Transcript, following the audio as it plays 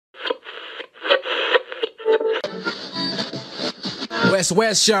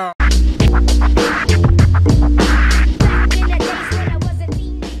WESWES, y'all.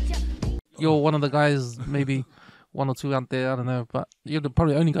 You're one of the guys, maybe one or two out there, I don't know, but you're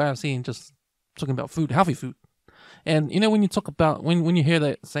probably the only guy I've seen just talking about food, healthy food. And you know, when you talk about, when you hear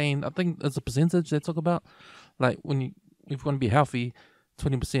that saying, I think it's a percentage they talk about, like if you want to be healthy,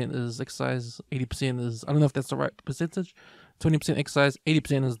 20% is exercise, 80% is, I don't know if that's the right percentage, 20% exercise,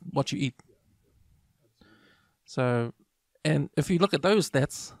 80% is what you eat. So, and if you look at those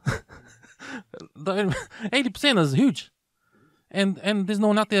stats, 80% is huge. And there's no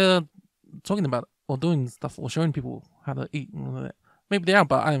one out there talking about it or doing stuff or showing people how to eat and all that. Maybe they are,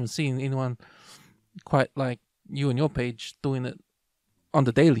 but I haven't seen anyone quite like you and your page doing it on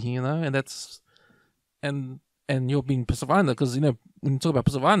the daily, you know. And that's and you're being perseverant, because you know, when you talk about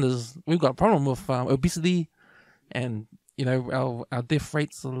perseverance, we've got a problem with obesity, and you know, our death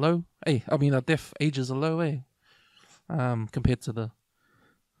rates are low. Hey, I mean, our death ages are low, compared to the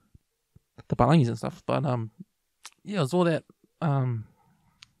Palangis and stuff. But yeah, it's all that.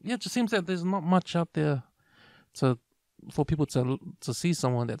 Yeah, it just seems that there's not much out there for people to see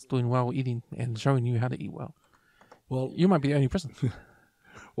someone that's doing well eating and showing you how to eat well. Well, you might be the only person.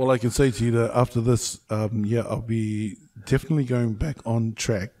 Well, I can say to you that after this, yeah, I'll be definitely going back on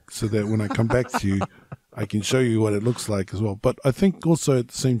track so that when I come back to you, I can show you what it looks like as well. But I think also at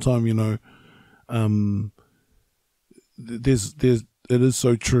the same time, you know, it is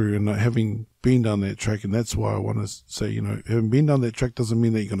so true, and having been down that track, and that's why I want to say, you know, having been down that track doesn't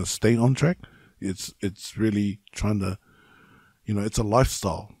mean that you're going to stay on track. It's really trying to, you know, it's a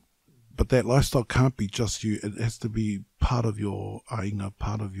lifestyle, but that lifestyle can't be just you. It has to be part of your ainga,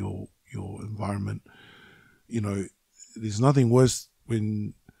 part of your environment. You know, there's nothing worse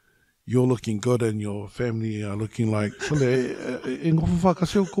when you're looking good and your family are looking like, so they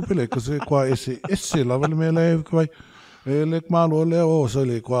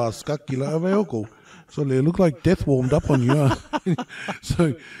look like death warmed up on you.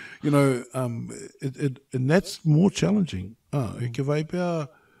 So, you know, and that's more challenging.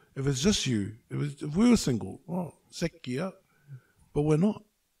 If it's just you, if we were single, but we're not.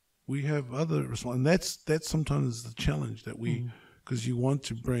 We have other responsibilities. And that's sometimes the challenge that because you want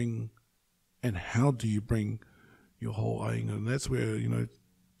to bring, and how do you bring your whole ainga? And that's where, you know,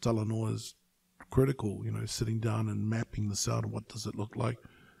 Talanoa is critical, you know, sitting down and mapping this out. What does it look like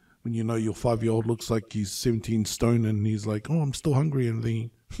when you know your 5-year-old looks like he's 17 stone and he's like, oh, I'm still hungry, and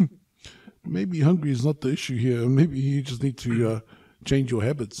thinking, maybe hungry is not the issue here. Maybe you just need to change your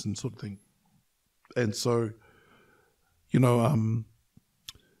habits and sort of thing. And so, you know,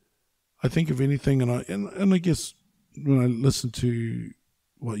 I think if anything, and I guess when I listen to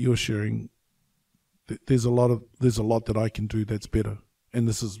what you're sharing, there's a lot that I can do that's better. And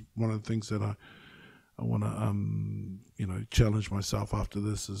this is one of the things that I want to, you know, challenge myself after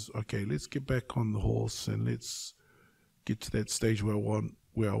this is, okay, let's get back on the horse and let's get to that stage where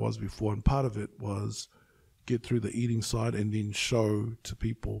I was before. And part of it was get through the eating side and then show to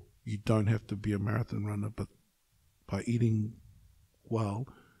people you don't have to be a marathon runner, but by eating well,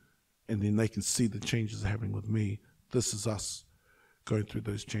 and then they can see the changes happening with me. This is us going through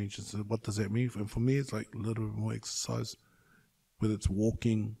those changes. And what does that mean? And for me, it's like a little bit more exercise, whether it's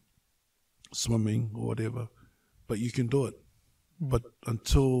walking, swimming, or whatever. But you can do it. But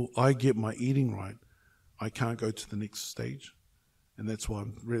until I get my eating right, I can't go to the next stage. And that's why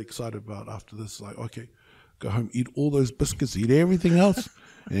I'm really excited about after this. Like, okay, go home, eat all those biscuits, eat everything else,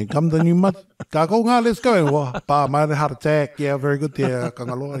 and come the new month. Let's go. My heart attack. Yeah, very good there.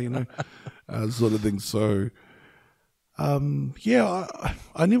 Tagaloa, you know, sort of thing. So, yeah,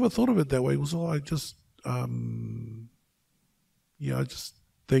 I never thought of it that way. So I just, yeah, I just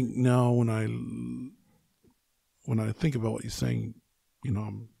think now when I think about what you're saying, you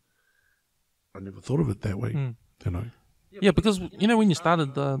know, I never thought of it that way. You know. Yeah, because you know, when you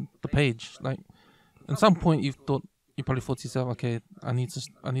started the page, like at some point you probably thought to yourself, okay, I need to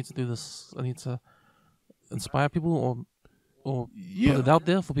do this. I need to inspire people or put it out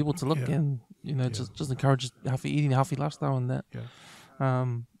there for people to look and, you know, just encourage healthy eating, healthy lifestyle, and that. Yeah.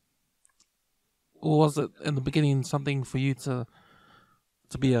 Or was it in the beginning something for you to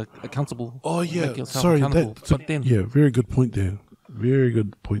be accountable? Oh yeah, sorry. But then, yeah, very good point there. Very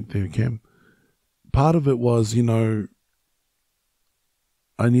good point there, Cam. Part of it was, you know,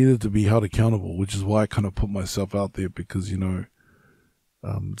 I needed to be held accountable, which is why I kind of put myself out there, because, you know,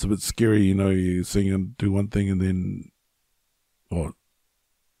 it's a bit scary, you know, you're saying you do one thing and then, what,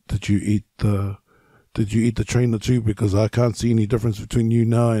 did you eat the trainer too? Because I can't see any difference between you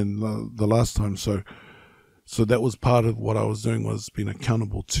now and the last time. So that was part of what I was doing, was being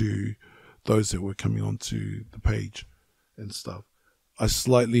accountable to those that were coming onto the page and stuff. I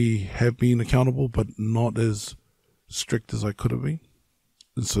slightly have been accountable, but not as strict as I could have been.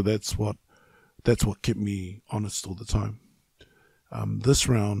 And so that's what kept me honest all the time. This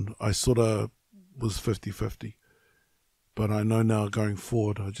round, I sort of was 50-50. But I know now going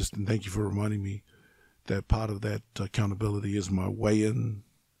forward, and thank you for reminding me that part of that accountability is my weigh-in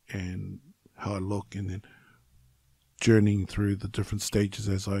and how I look, and then journeying through the different stages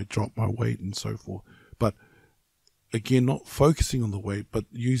as I drop my weight and so forth. But again, not focusing on the weight, but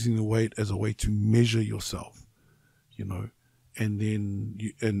using the weight as a way to measure yourself, and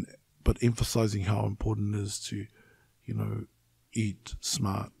then but emphasizing how important it is to, eat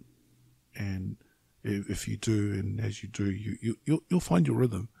smart. And if you do, and as you do, you'll find your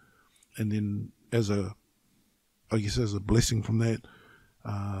rhythm. And then as a blessing from that,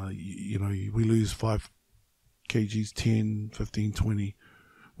 we lose 5 kgs, 10, 15, 20.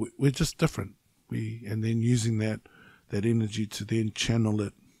 We're just different. And then using that energy to then channel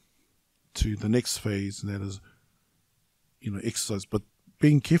it to the next phase, and that is, exercise. But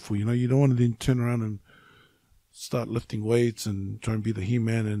being careful, you don't want to then turn around and start lifting weights and try and be the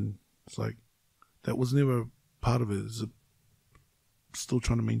He-Man, and it's like, that was never part of it. Is it still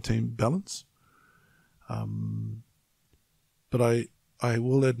trying to maintain balance? But I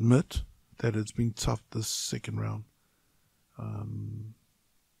will admit that it's been tough this second round,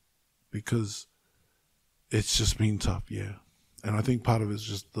 because it's just been tough, yeah. And I think part of it is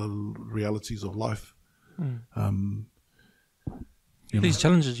just the realities of life. These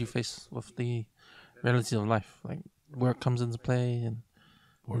challenges you face with the realities of life, like work comes into play, and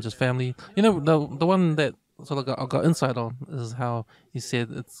just family. The one that sort of I got insight on is how you said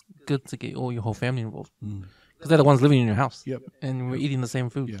it's good to get all your whole family involved, because they're the ones living in your house. Yep. And we're eating the same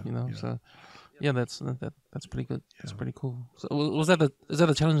food. Yeah. So yeah, that's pretty good. Yeah. That's pretty cool. So is that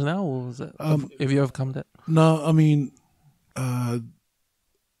a challenge now, or is that have you overcome that? No, I mean, I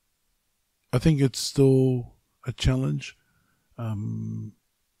think it's still a challenge.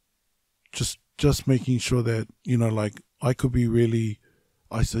 Just making sure that, like, I could be really,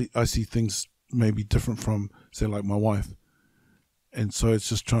 I see things maybe different from, say, like my wife. And so it's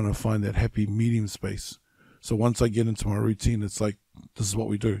just trying to find that happy medium space. So once I get into my routine, it's like, this is what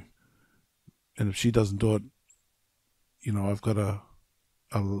we do. And if she doesn't do it, I've got to,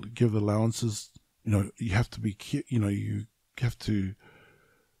 I'll give allowances. You have to be, you have to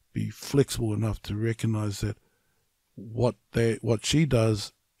be flexible enough to recognize that what she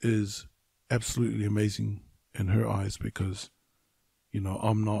does is absolutely amazing in her eyes, because we're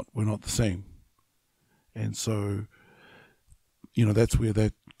not the same. And so that's where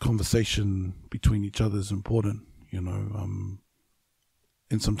that conversation between each other is important. And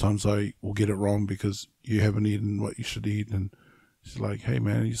sometimes I will get it wrong because you haven't eaten what you should eat, and she's like, hey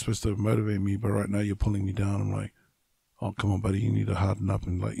man, you're supposed to motivate me, but right now you're pulling me down. I'm like, oh come on buddy, you need to harden up.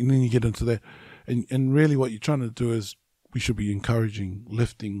 And then you get into that, and really what you're trying to do is, we should be encouraging,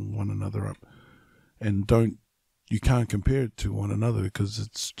 lifting one another up, and you can't compare it to one another, because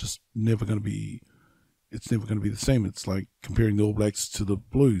it's just never going to be the same. It's like comparing the All Blacks to the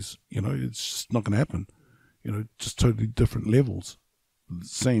Blues, it's just not going to happen, just totally different levels,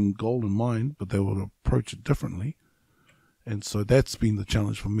 same goal in mind, but they will approach it differently. And so that's been the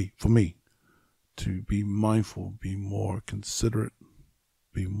challenge for me to be mindful, be more considerate,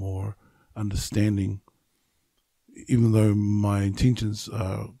 be more understanding, even though my intentions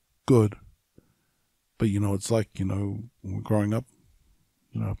are good. But it's like, when we're growing up,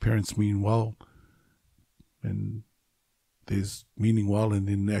 our parents mean well, and there's meaning well, and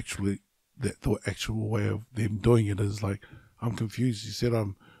then actually the actual way of them doing it is like, I'm confused. You said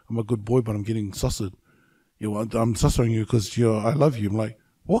I'm a good boy, but I'm getting sussed. I'm sussing you because I love you. I'm like,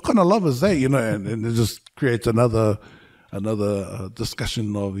 what kind of love is that? And it just creates another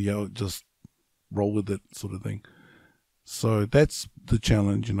discussion of just roll with it sort of thing. So that's the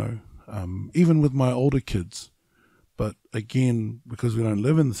challenge, even with my older kids. But again, because we don't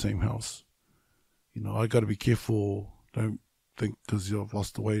live in the same house, I got to be careful. Don't think because I've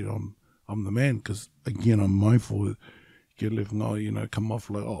lost the weight, I'm the man. Because again, I'm mindful that get left, come off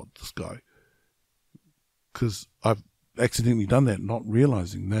like, oh, this guy. Because I've accidentally done that, not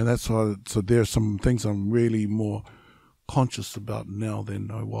realizing. Now that's why. So there are some things I'm really more conscious about now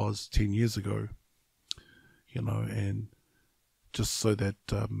than I was 10 years ago. And just so that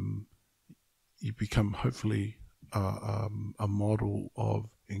you become hopefully a model of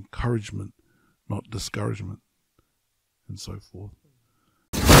encouragement, not discouragement, and so forth.